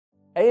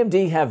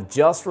AMD have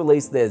just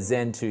released their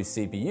Zen 2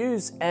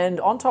 CPUs, and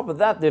on top of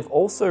that, they've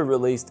also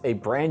released a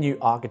brand new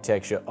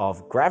architecture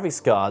of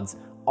graphics cards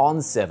on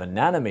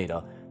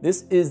 7nm.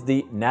 This is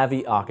the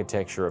Navi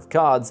architecture of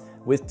cards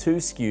with two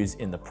SKUs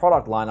in the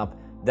product lineup,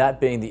 that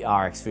being the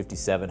RX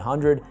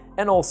 5700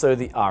 and also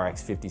the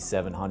RX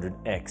 5700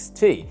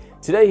 XT.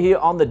 Today here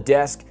on the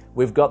desk,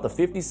 we've got the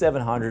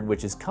 5700,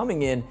 which is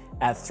coming in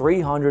at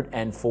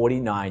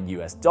 $349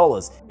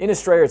 US. In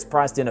Australia, it's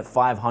priced in at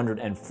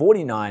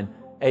 549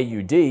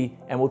 AUD,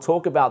 and we'll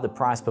talk about the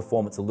price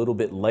performance a little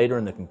bit later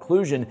in the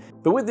conclusion.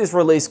 But with this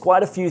release,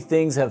 quite a few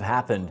things have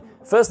happened.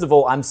 First of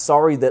all, I'm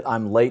sorry that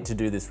I'm late to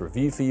do this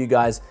review for you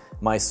guys.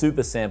 My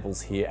super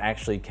samples here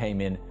actually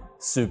came in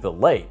super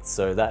late,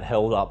 so that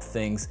held up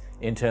things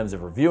in terms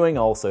of reviewing.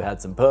 I also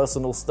had some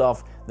personal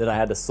stuff that I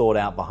had to sort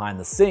out behind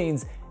the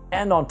scenes,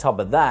 and on top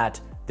of that,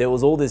 there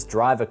was all this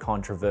driver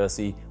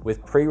controversy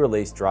with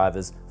pre-release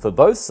drivers for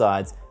both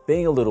sides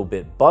being a little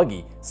bit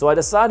buggy. So I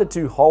decided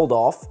to hold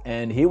off,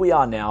 and here we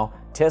are now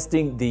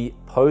testing the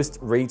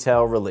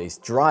post-retail release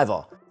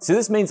driver. So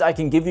this means I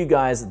can give you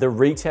guys the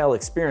retail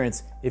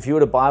experience if you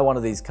were to buy one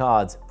of these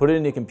cards, put it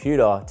in your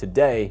computer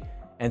today,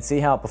 and see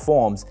how it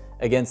performs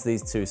against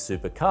these two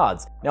super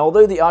cards. Now,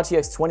 although the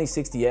RTX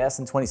 2060S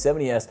and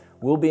 2070S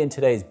will be in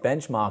today's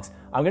benchmarks,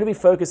 I'm going to be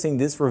focusing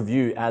this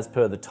review, as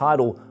per the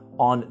title,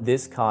 on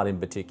this card in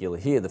particular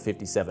here, the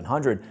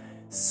 5700.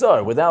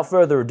 So without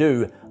further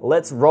ado,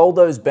 let's roll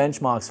those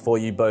benchmarks for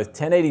you, both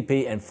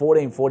 1080p and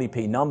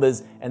 1440p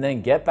numbers, and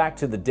then get back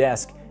to the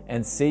desk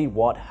and see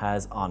what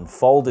has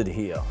unfolded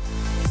here.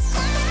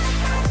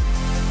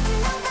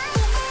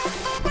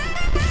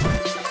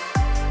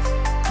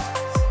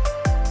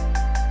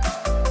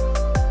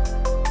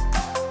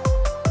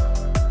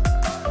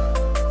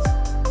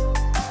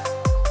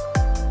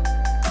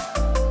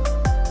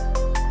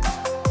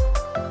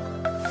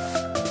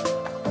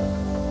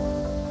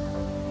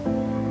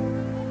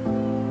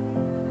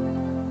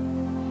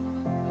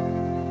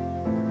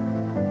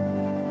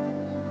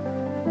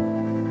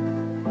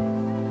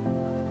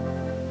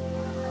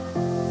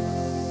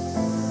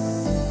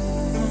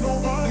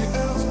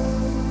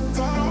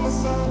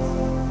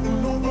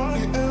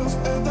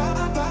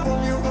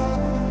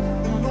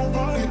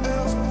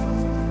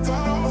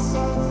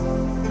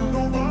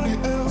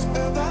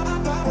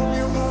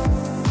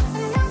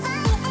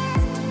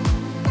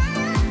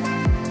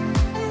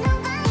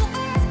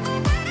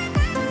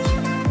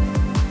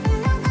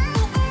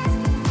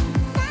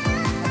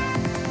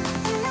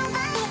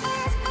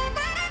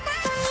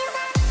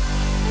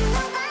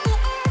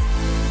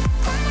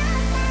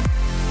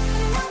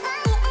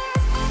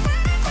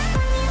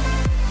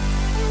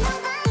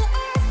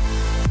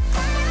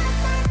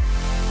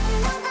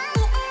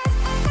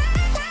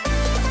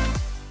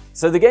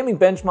 So the gaming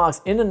benchmarks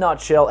in a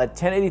nutshell at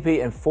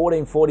 1080p and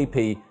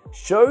 1440p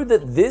show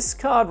that this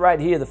card right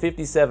here, the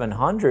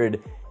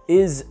 5700,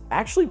 is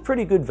actually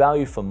pretty good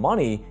value for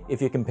money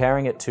if you're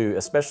comparing it to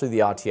especially the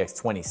RTX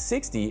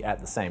 2060 at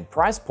the same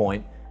price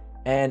point,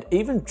 and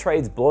even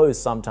trades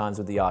blows sometimes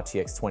with the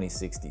RTX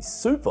 2060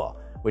 Super,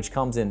 which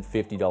comes in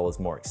 $50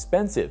 more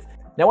expensive.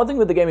 Now, one thing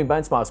with the gaming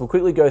benchmarks, we'll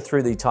quickly go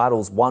through the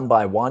titles one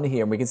by one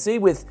here, and we can see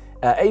with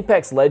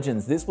Apex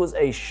Legends, this was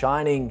a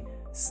shining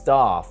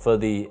star for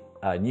the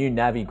new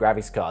Navi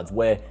graphics cards,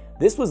 where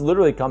this was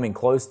literally coming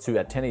close to,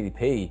 at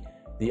 1080p,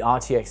 the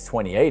RTX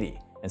 2080.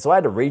 And so I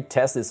had to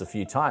retest this a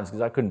few times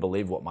because I couldn't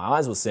believe what my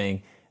eyes were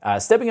seeing.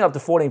 Stepping it up to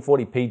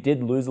 1440p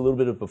did lose a little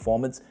bit of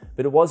performance,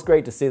 but it was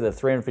great to see the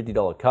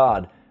 $350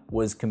 card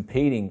was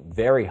competing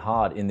very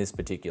hard in this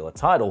particular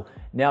title.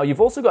 Now,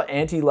 you've also got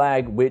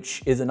anti-lag,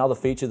 which is another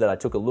feature that I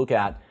took a look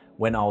at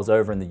when I was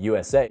over in the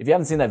USA. If you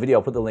haven't seen that video,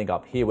 I'll put the link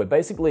up here, where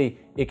basically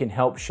it can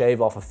help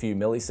shave off a few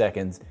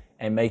milliseconds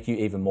and make you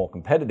even more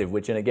competitive,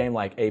 which in a game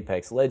like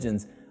Apex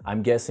Legends,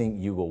 I'm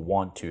guessing you will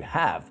want to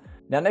have.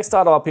 Now, next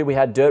title up here, we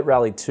had Dirt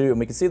Rally 2, and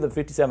we can see the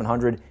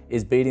 5700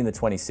 is beating the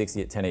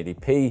 2060 at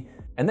 1080p,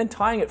 and then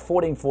tying at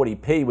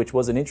 1440p, which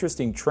was an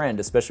interesting trend,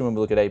 especially when we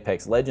look at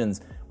Apex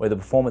Legends, where the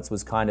performance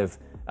was kind of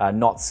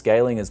not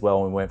scaling as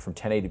well when we went from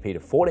 1080p to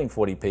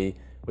 1440p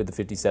with the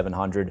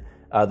 5700.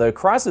 Though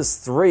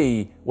Crysis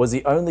 3 was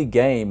the only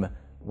game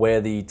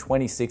where the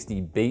 2060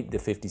 beat the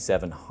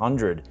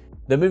 5700.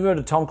 Then moving on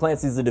to Tom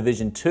Clancy's The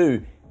Division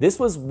 2, this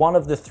was one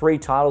of the three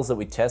titles that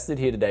we tested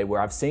here today where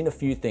I've seen a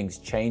few things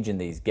change in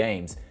these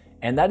games,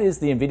 and that is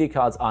the NVIDIA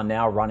cards are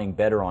now running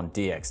better on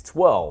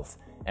DX12,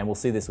 and we'll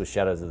see this with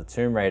Shadows of the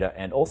Tomb Raider,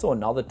 and also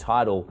another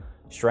title,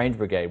 Strange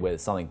Brigade, where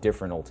there's something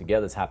different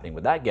altogether is happening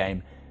with that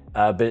game.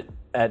 But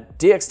at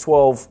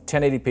DX12,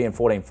 1080p and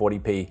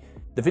 1440p,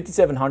 the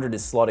 5700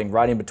 is slotting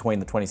right in between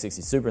the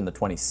 2060 Super and the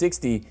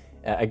 2060,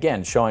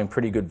 again, showing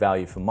pretty good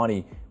value for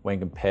money when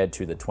compared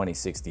to the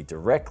 2060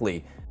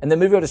 directly. And then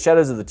moving on to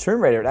Shadows of the Tomb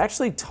Raider, it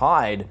actually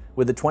tied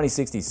with the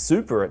 2060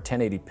 Super at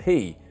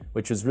 1080p,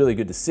 which was really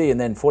good to see. And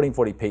then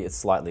 1440p, it's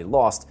slightly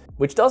lost,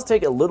 which does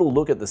take a little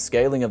look at the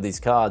scaling of these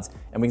cards.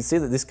 And we can see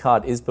that this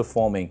card is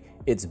performing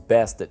its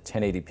best at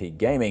 1080p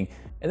gaming.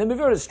 And then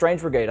moving on to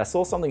Strange Brigade, I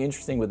saw something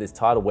interesting with this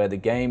title where the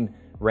game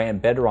ran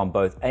better on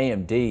both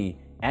AMD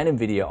and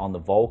NVIDIA on the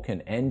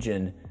Vulkan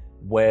engine,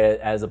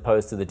 where as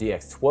opposed to the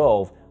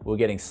DX12, we're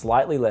getting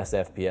slightly less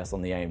FPS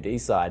on the AMD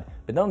side,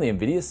 but then on the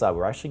NVIDIA side,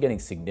 we're actually getting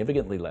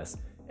significantly less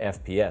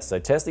FPS. So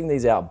testing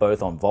these out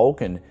both on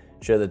Vulkan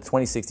show that the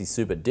 2060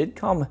 Super did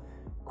come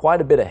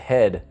quite a bit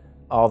ahead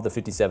of the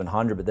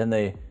 5700, but then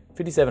the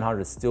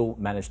 5700 still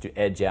managed to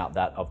edge out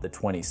that of the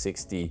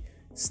 2060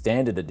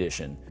 Standard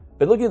Edition.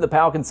 But looking at the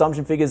power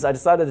consumption figures, I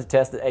decided to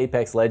test the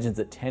Apex Legends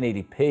at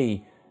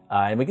 1080p,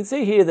 and we can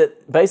see here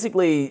that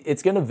basically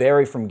it's going to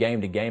vary from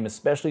game to game,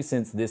 especially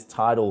since this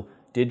title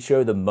did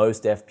show the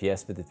most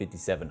FPS for the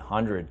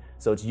 5700,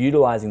 so it's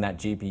utilizing that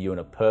GPU in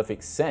a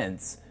perfect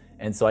sense.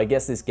 And so I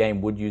guess this game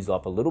would use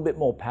up a little bit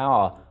more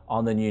power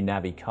on the new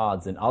Navi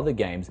cards than other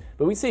games.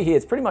 But we see here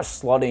it's pretty much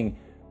slotting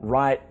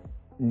right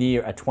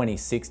near a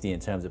 2060 in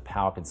terms of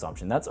power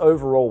consumption. That's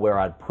overall where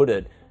I'd put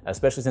it,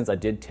 especially since I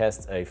did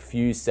test a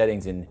few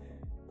settings in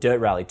Dirt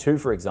Rally 2,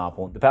 for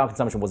example. The power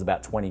consumption was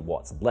about 20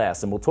 watts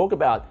less. And we'll talk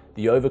about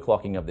the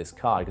overclocking of this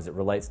card because it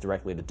relates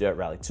directly to Dirt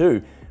Rally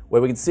 2,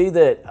 where we can see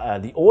that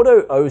the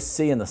auto OC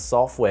in the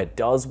software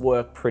does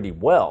work pretty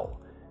well.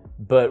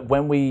 But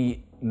when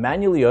we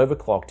manually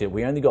overclocked it,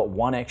 we only got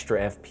 1 extra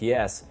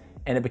FPS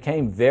and it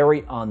became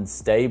very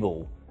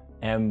unstable.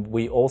 And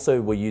we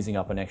also were using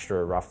up an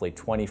extra roughly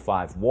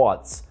 25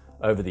 watts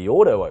over the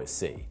auto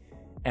OC.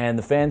 And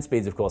the fan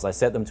speeds, of course, I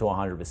set them to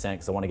 100%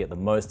 because I want to get the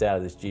most out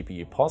of this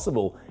GPU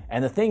possible.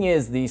 And the thing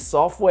is, the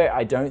software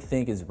I don't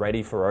think is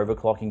ready for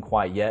overclocking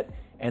quite yet.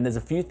 And there's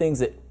a few things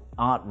that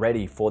aren't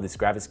ready for this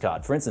graphics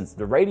card. For instance,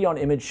 the Radeon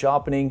image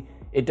sharpening,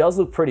 it does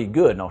look pretty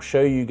good. And I'll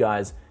show you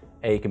guys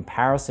a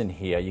comparison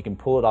here. You can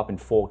pull it up in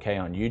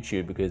 4K on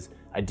YouTube because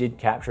I did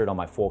capture it on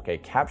my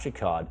 4K capture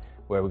card,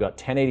 where we've got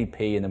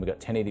 1080p and then we've got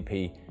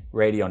 1080p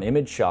Radeon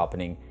image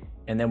sharpening,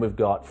 and then we've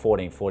got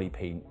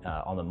 1440p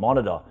on the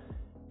monitor.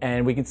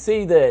 And we can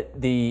see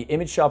that the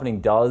image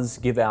sharpening does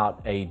give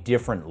out a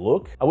different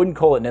look. I wouldn't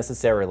call it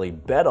necessarily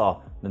better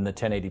than the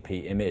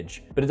 1080p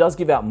image, but it does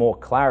give out more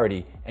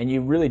clarity, and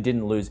you really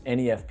didn't lose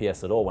any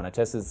FPS at all. When I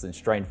tested this in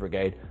Strange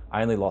Brigade,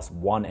 I only lost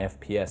 1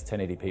 FPS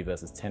 1080p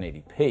versus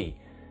 1080p.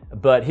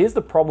 But here's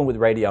the problem with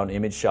Radeon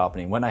image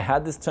sharpening. When I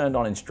had this turned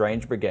on in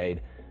Strange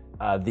Brigade,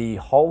 the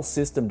whole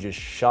system just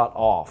shut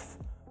off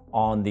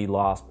on the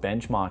last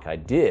benchmark I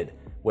did,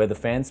 where the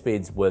fan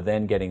speeds were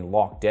then getting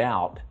locked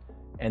out.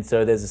 And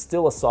so there's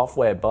still a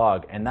software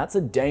bug, and that's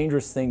a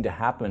dangerous thing to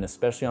happen,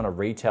 especially on a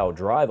retail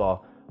driver,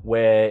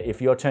 where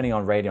if you're turning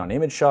on Radeon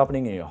image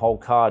sharpening and your whole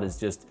card is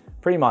just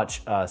pretty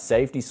much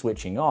safety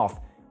switching off,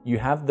 you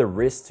have the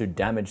risk to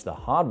damage the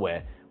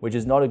hardware, which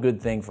is not a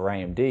good thing for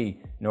AMD,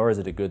 nor is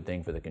it a good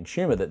thing for the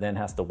consumer that then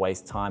has to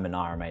waste time and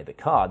RMA the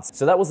cards.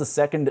 So that was the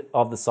second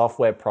of the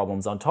software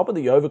problems. On top of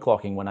the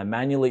overclocking, when I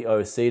manually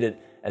OC'd it,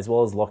 as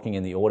well as locking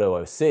in the auto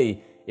OC,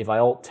 if I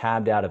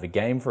alt-tabbed out of a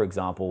game, for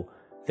example,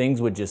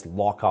 things would just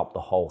lock up the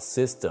whole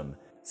system.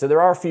 So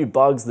there are a few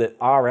bugs that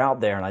are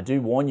out there, and I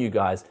do warn you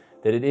guys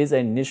that it is an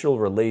initial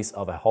release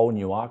of a whole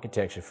new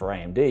architecture for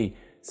AMD.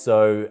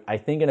 So I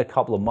think in a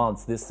couple of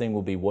months, this thing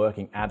will be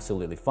working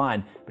absolutely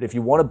fine. But if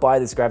you want to buy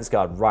this graphics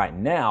card right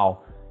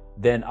now,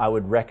 then I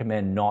would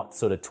recommend not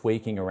sort of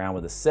tweaking around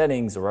with the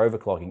settings or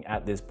overclocking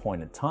at this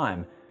point in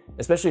time,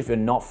 especially if you're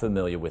not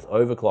familiar with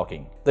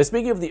overclocking. Though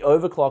speaking of the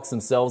overclocks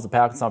themselves, the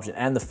power consumption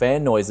and the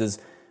fan noises,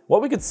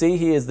 what we could see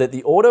here is that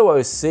the auto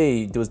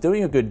OC was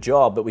doing a good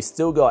job, but we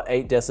still got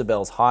 8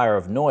 decibels higher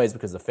of noise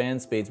because the fan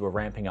speeds were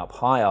ramping up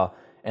higher,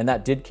 and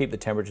that did keep the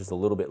temperatures a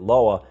little bit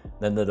lower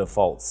than the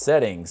default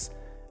settings.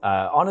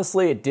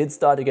 Honestly, it did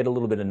start to get a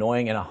little bit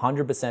annoying, and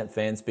 100%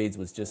 fan speeds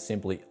was just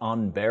simply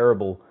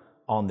unbearable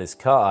on this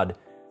card.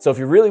 So if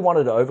you really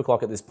wanted to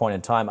overclock at this point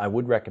in time, I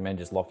would recommend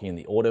just locking in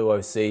the auto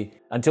OC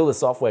until the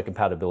software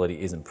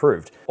compatibility is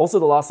improved. Also,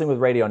 the last thing with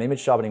Radeon image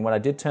sharpening, when I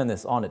did turn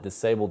this on, it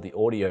disabled the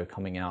audio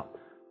coming out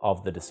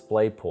of the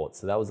display port,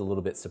 so that was a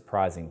little bit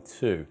surprising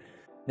too.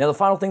 Now, the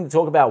final thing to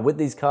talk about with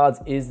these cards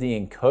is the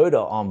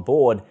encoder on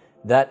board.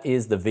 That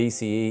is the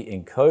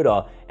VCE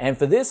encoder. And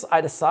for this,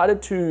 I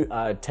decided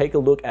to take a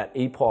look at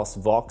Epos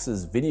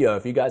Vox's video.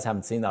 If you guys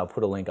haven't seen that, I'll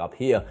put a link up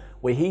here,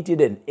 where he did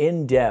an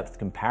in-depth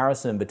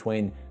comparison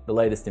between the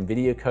latest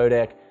NVIDIA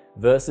codec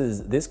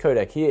versus this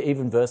codec here,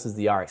 even versus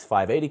the RX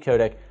 580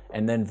 codec,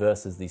 and then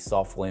versus the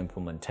software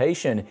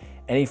implementation.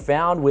 And he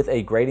found with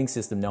a grading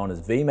system known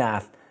as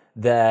VMath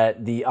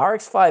that the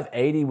RX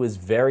 580 was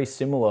very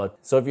similar.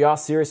 So if you are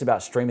serious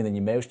about streaming, then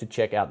you may wish to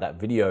check out that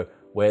video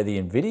where the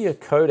NVIDIA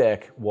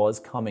codec was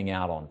coming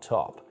out on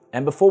top.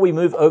 And before we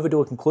move over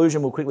to a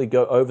conclusion, we'll quickly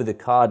go over the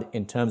card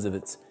in terms of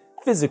its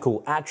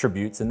physical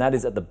attributes, and that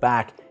is at the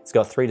back, it's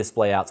got 3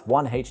 display outs,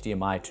 1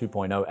 HDMI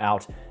 2.0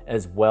 out,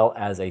 as well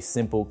as a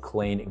simple,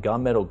 clean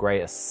gunmetal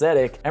gray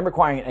aesthetic, and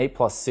requiring an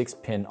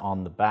 8+6 pin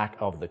on the back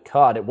of the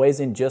card. It weighs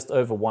in just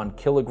over 1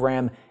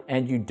 kilogram,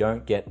 and you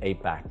don't get a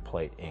back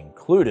plate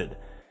included.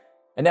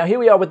 And now here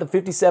we are with the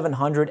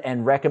 5700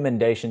 and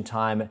recommendation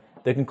time.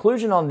 The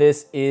conclusion on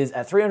this is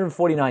at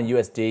 $349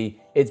 USD,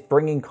 it's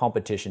bringing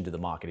competition to the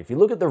market. If you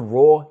look at the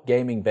raw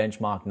gaming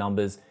benchmark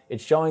numbers,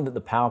 it's showing that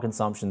the power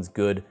consumption's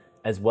good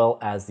as well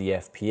as the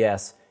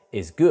FPS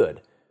is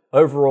good.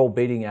 overall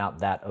beating out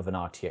that of an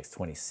RTX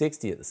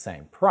 2060 at the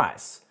same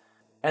price.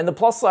 And the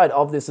plus side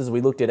of this, as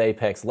we looked at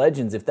Apex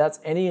Legends, if that's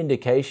any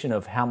indication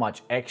of how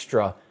much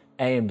extra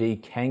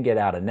AMD can get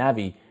out of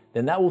Navi,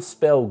 then that will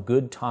spell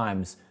good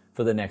times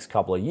for the next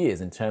couple of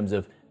years in terms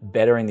of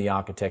bettering the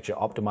architecture,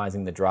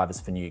 optimizing the drivers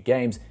for new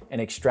games,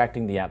 and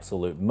extracting the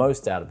absolute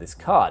most out of this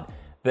card.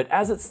 But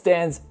as it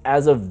stands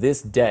as of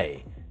this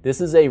day, this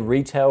is a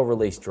retail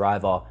release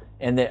driver,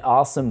 and there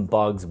are some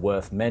bugs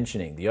worth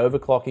mentioning. The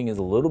overclocking is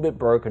a little bit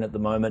broken at the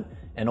moment,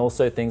 and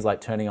also things like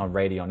turning on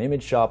Radeon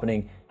image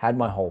sharpening had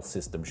my whole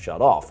system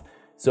shut off.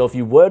 So if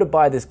you were to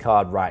buy this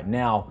card right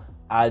now,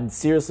 I'd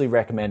seriously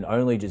recommend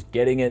only just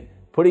getting it,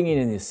 putting it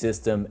in your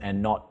system,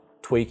 and not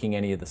tweaking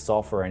any of the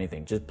software or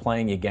anything. Just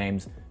playing your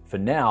games for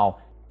now,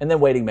 and then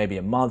waiting maybe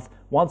a month.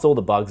 Once all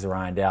the bugs are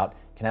ironed out,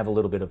 can have a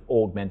little bit of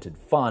augmented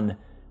fun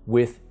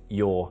with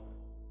your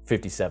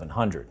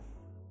 5700.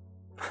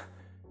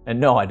 And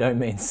no, I don't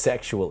mean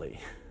sexually.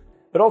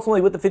 But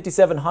ultimately with the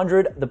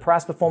 5700, the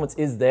price performance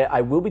is there.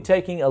 I will be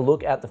taking a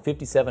look at the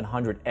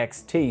 5700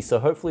 XT, so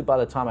hopefully by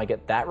the time I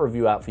get that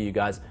review out for you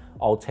guys,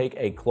 I'll take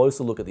a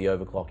closer look at the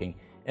overclocking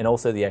and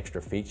also the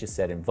extra feature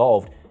set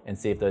involved and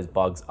see if those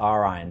bugs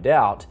are ironed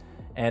out.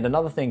 And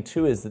another thing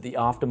too is that the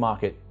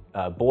aftermarket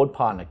board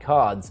partner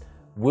cards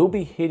will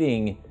be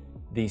hitting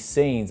these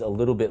scenes a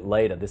little bit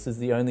later. This is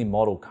the only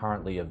model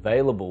currently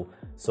available,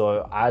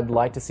 so I'd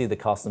like to see the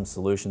custom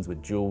solutions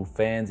with dual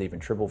fans, even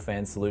triple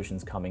fan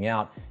solutions coming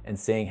out, and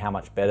seeing how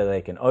much better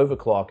they can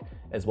overclock,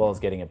 as well as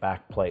getting a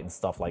back plate and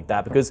stuff like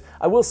that. Because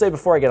I will say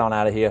before I get on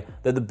out of here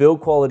that the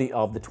build quality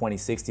of the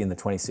 2060 and the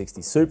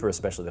 2060 Super,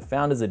 especially the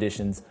Founders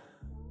Editions,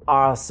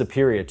 are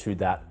superior to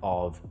that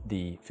of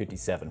the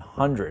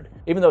 5700.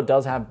 Even though it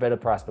does have better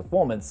price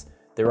performance,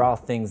 there are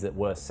things that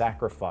were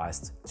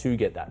sacrificed to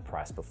get that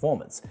price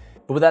performance.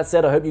 But with that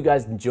said, I hope you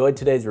guys enjoyed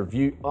today's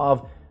review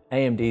of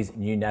AMD's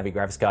new Navi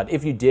graphics card.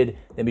 If you did,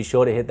 then be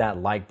sure to hit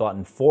that like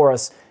button for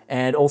us,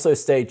 and also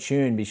stay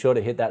tuned. Be sure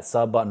to hit that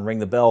sub button, ring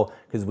the bell,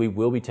 because we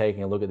will be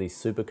taking a look at these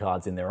super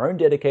cards in their own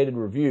dedicated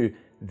review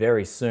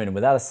very soon. And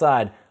with that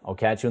aside, I'll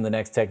catch you in the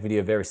next tech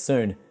video very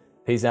soon.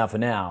 Peace out for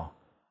now.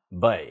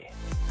 Bye.